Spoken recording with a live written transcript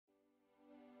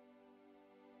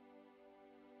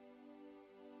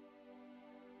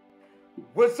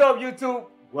What's up, YouTube?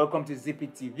 Welcome to Zippy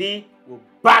TV. We're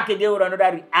back again with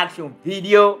another reaction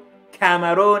video.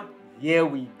 Cameroon, here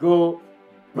we go.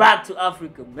 Back to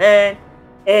Africa, man.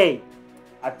 Hey,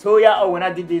 I told y'all when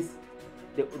I did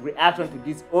the reaction to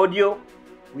this audio,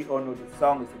 we all know the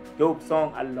song is a dope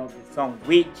song. I love the song,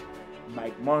 which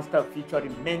Monsta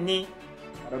featuring Mihney.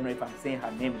 I don't know if I'm saying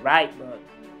her name right, but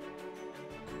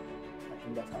I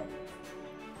think that's how it is.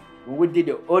 When we did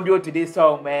the audio to this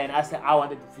song, man, I said I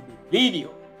wanted to see the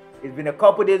video. It's been a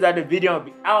couple days that the video will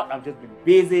be out. I've just been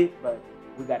busy, but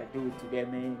we gotta do it today,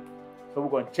 man. So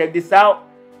we're gonna check this out.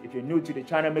 If you're new to the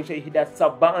channel, make sure you hit that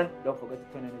sub button. Don't forget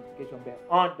to turn the notification bell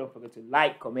on. Don't forget to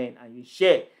like, comment, and you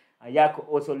share. And y'all could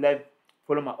also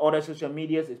follow my other social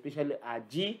medias, especially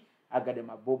IG. I got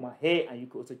them above my head, and you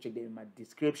can also check them in my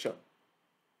description.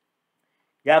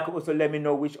 Y'all could also let me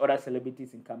know which other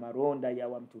celebrities in Cameroon that y'all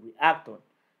want to react on.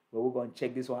 But we're gonna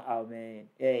check this one out, man.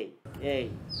 Hey.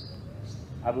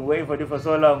 I've been waiting for this for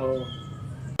so long, oh.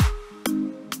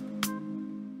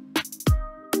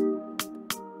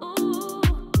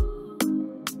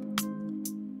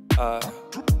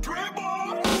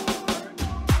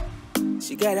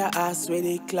 She got her ass where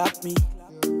they clap me.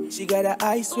 She got her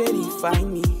eyes where they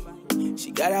find me.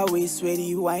 She got her waist where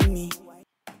they whine me.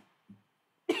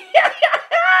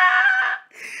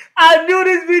 I knew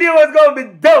this video was gonna be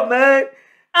dope, man.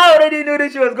 I already knew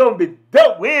this shit was gonna be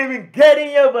dope. We ain't even getting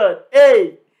here, but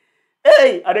hey,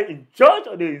 are they in church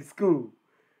or they in school?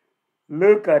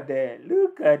 Look at that,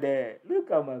 look at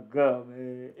my girl,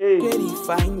 man. Hey. Where they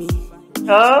find me.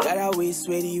 Got her waist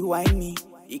where they whine me.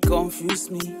 It confuse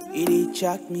me, it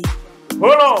attract me.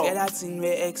 Hold on. Get that thing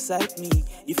where excite me.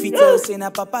 If it tells say na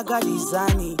papa got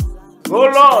design.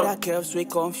 Hold on. Get that curves where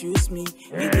confuse me,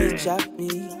 it attract me.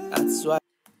 That's why.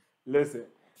 Listen,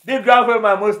 this guy for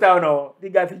my Monsta, no.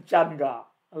 This guy for Changa.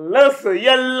 Listen,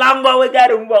 your lamba we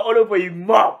got him all over your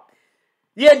mouth.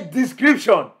 Your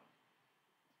description.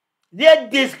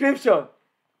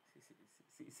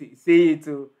 See it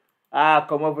too.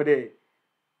 Come over there.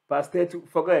 Pastor,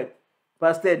 forget.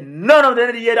 Pastor, none of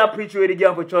them hear that preach with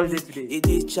again for church day today. It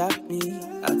attract me.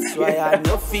 That's why I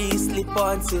no feel sleep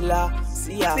until I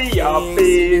see her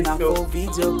face. For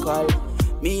video call.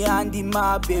 Me and the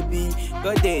my baby,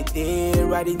 go there,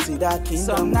 right into that kingdom.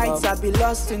 Some nights I be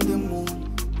lost in the moon.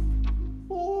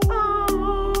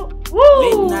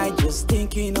 Late night just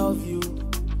thinking of you.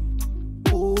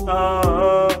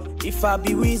 If I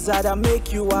be wizard, I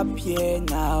make you appear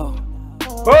now.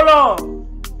 Hold on.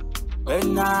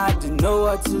 When I don't know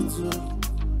what to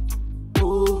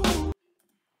do.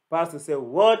 Pastor said,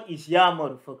 what is y'all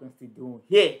motherfuckers still doing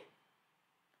here?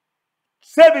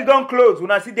 Service don't close.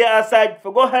 When I see there outside,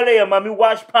 for go hell your mommy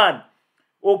wash pan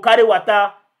or carry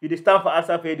water, you just stand for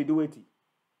outside for you to do it.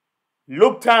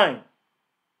 Look time.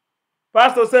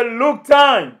 Pastor said, look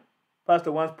time.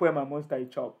 Pastor once pour my Monsta he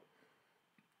chop.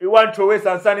 He want to waste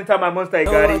and sanitize my Monsta he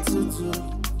got it.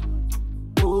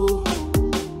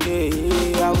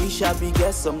 I wish I be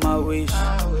guess on my wish.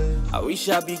 I wish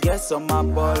I be guess on my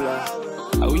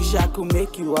baller. I wish I could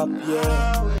make you up,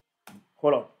 yeah.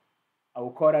 Hold on. I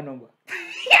will call that number.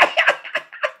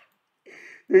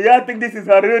 Do y'all think this is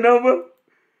her real number?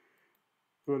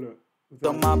 Hold on.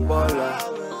 On my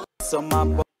baller. On my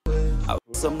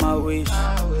baller. On my wish.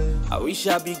 I wish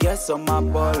I be guess on my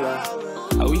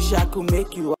baller. I wish I could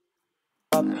make you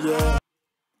up, yeah.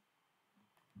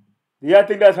 Do y'all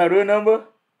think that's her real number?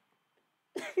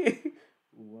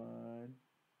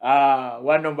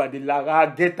 One number the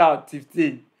lack. Get out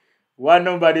 15. One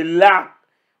number the lack.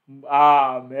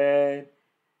 Man.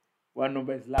 One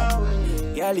number is lack.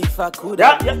 Girl, if I could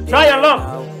try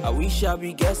along. I wish I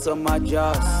be guess on my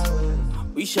jaws.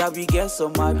 Wish I be guess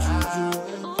on my juju.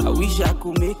 I wish I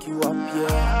could make you up,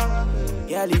 yeah.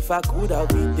 Girl, if I could, I'll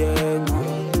be there now.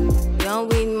 Don't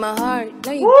win my heart.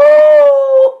 No, you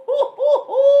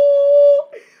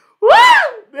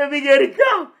Baby, get it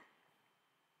come.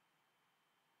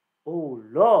 Oh,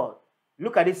 Lord.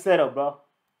 Look at this setup, bro.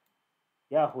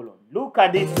 Yeah, hold on. Look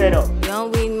at this setup.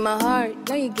 Don't win my heart.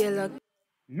 No, you get lucky.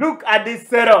 Look at this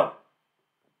setup.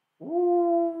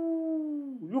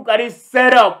 Ooh, look at this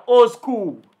setup. Old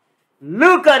school.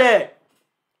 Look at it.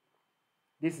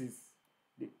 This is...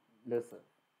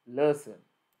 Listen.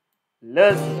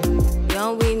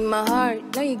 Don't win my heart.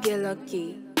 No, you get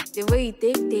lucky. The way you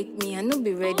take me, I no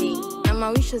be ready. Now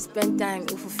I wish I spend time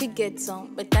if we forget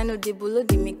some. But I know the below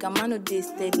they make a man of this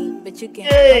steady. But you can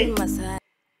hey. my side.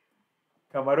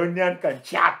 Cameroonian can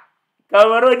chat.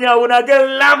 Cameroonian wanna get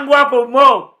lambwa for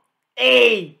more.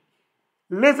 Hey,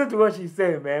 listen to what she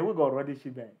said, man. We're gonna run this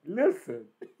shit back. Listen.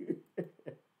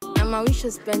 man, we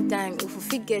should spend time if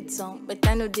we forget some. But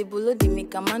I know they below they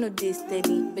make a man no day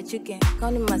steady. But you can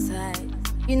come to my side.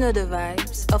 You know the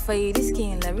vibes. Offer you this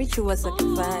skin like ritual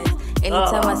sacrifice.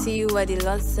 Anytime I see you, I the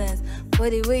lost sense.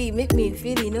 But the way you make me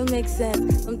feel, it don't make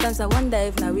sense. Sometimes I wonder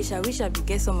if I wish I be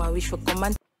get some. I wish for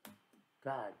command.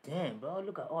 God damn, bro,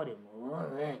 look at all them.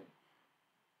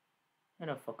 Ain't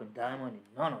no fucking diamond in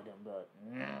none of them, but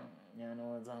you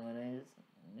know what time it is.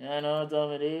 You know what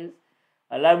time it is.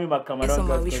 I like me my Cameroon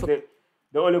guys because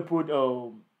they only put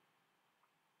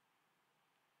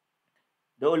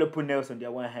nails on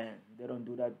their one hand. They don't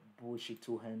do that bullshit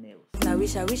 2-hand nails. I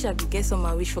wish I be get some.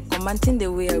 I wish for commanding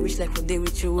the way I wish like for day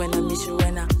with you when I miss you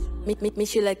when I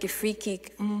miss you like a free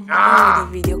kick. The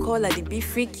video call like the be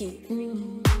freaky.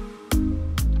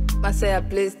 I say I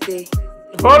play stay.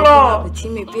 Hold on. The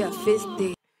team may be a face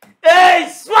day. Hey,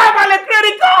 swipe on the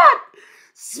credit card.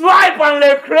 Swipe on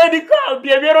the credit card.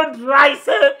 Baby, don't dry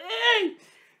set. Hey.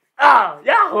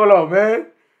 Yeah, hold on, man.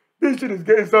 This shit is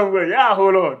getting somewhere. Yeah,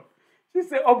 hold on. She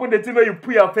said, open the thing where you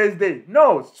put your face day.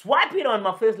 No, swipe it on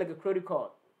my face like a credit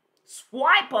card.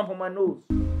 Swipe on for my nose.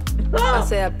 I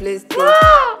say I play stay.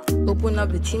 Open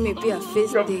up the team may be a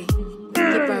face day.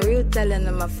 Keep on real talent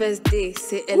on my first day.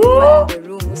 Say elephant in the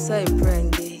room. What's up,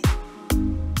 Brandy?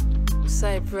 What's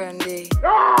up, Brandy?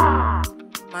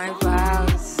 My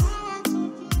vows.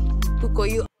 Who call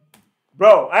you?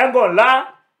 Bro, I ain't gonna lie.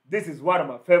 This is one of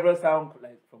my favorite songs,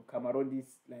 like from Cameroon.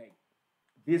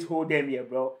 This whole damn year,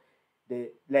 bro.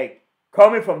 Like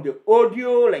coming from the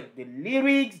audio, like the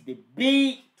lyrics, the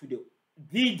beat to the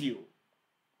video.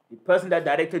 The person that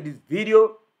directed this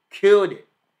video killed it.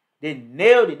 They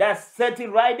nailed it. That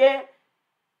setting right there.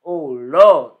 Oh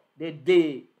Lord, they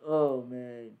did. Oh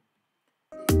man,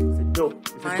 it's a dope.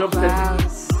 It's a dope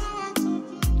setting.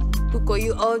 Who call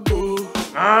you all day?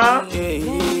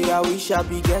 I wish I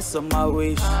be get some my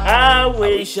wish. I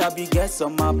wish I be get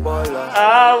some my baller.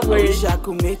 I wish I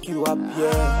could make you up,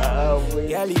 yeah.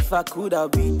 Girl, if I could, I'll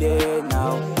be there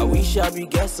now. I wish I be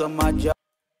get some my job.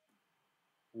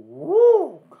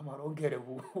 Woo! Come on, don't get it.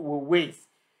 Waste.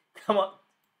 Come on,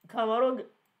 don't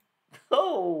get.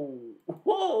 Oh,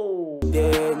 whoa!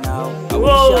 There now. I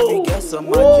wish I be get some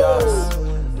my jobs.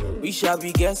 Wish I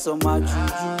be get some my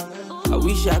juju. I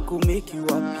wish I could make you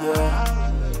up,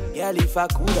 yeah. Girl, if I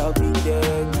could, I'll be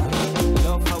there now.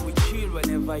 Love how we chill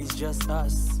whenever it's just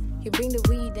us. You bring the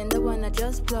weed and the one I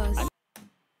just plus.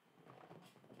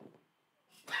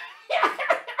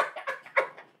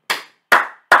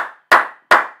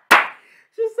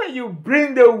 She said you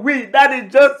bring the weed, that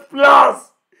is just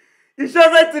plus. You just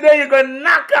said today you're gonna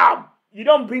knock out. You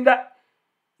don't bring that,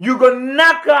 you gonna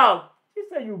knock out. She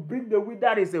said you bring the weed,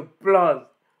 that is a plus.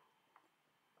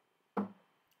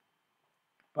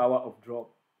 Power of drop.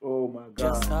 Oh my God.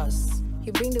 Just us.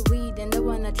 You bring the weed and the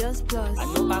one I just plus. I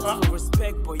know ask for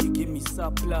respect, but you give me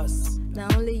surplus. Now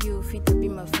only you fit to be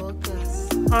my focus.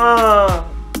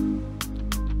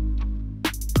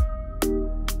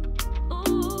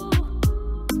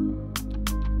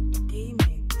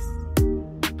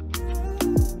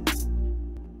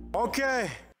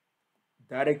 Okay.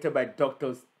 Directed by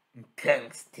Dr.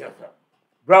 Nkanks Theater.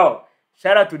 Bro,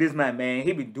 shout out to this man.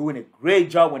 He been doing a great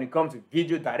job when it comes to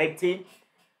video directing.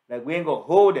 Like, we ain't gonna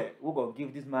hold it. We're gonna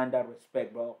give this man that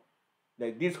respect, bro.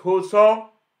 Like, this whole song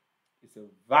is a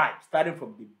vibe. Starting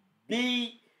from the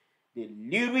beat, the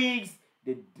lyrics,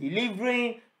 the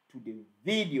delivery, to the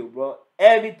video, bro.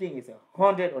 Everything is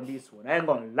 100 on this one. I ain't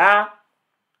gonna lie.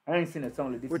 I ain't seen a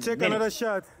song like this. We'll take another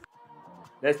shot.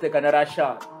 Let's take another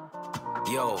shot.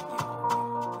 Yo.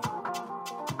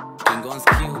 I'm gonna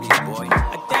kill this boy.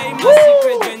 I tell you my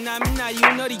secret, when I'm now you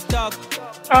know the talk.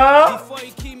 Before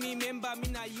you kill me, remember me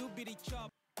now you be the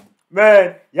chop.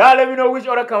 Man, y'all let me know which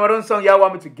other Cameroon song y'all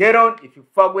want me to get on. If you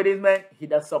fuck with this, man, hit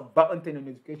that sub button, turn the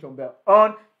notification bell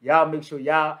on. Y'all make sure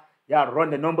y'all run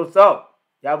the numbers up.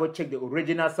 Y'all go check the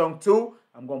original song too.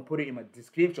 I'm gonna put it in my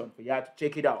description for y'all to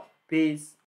check it out. Peace.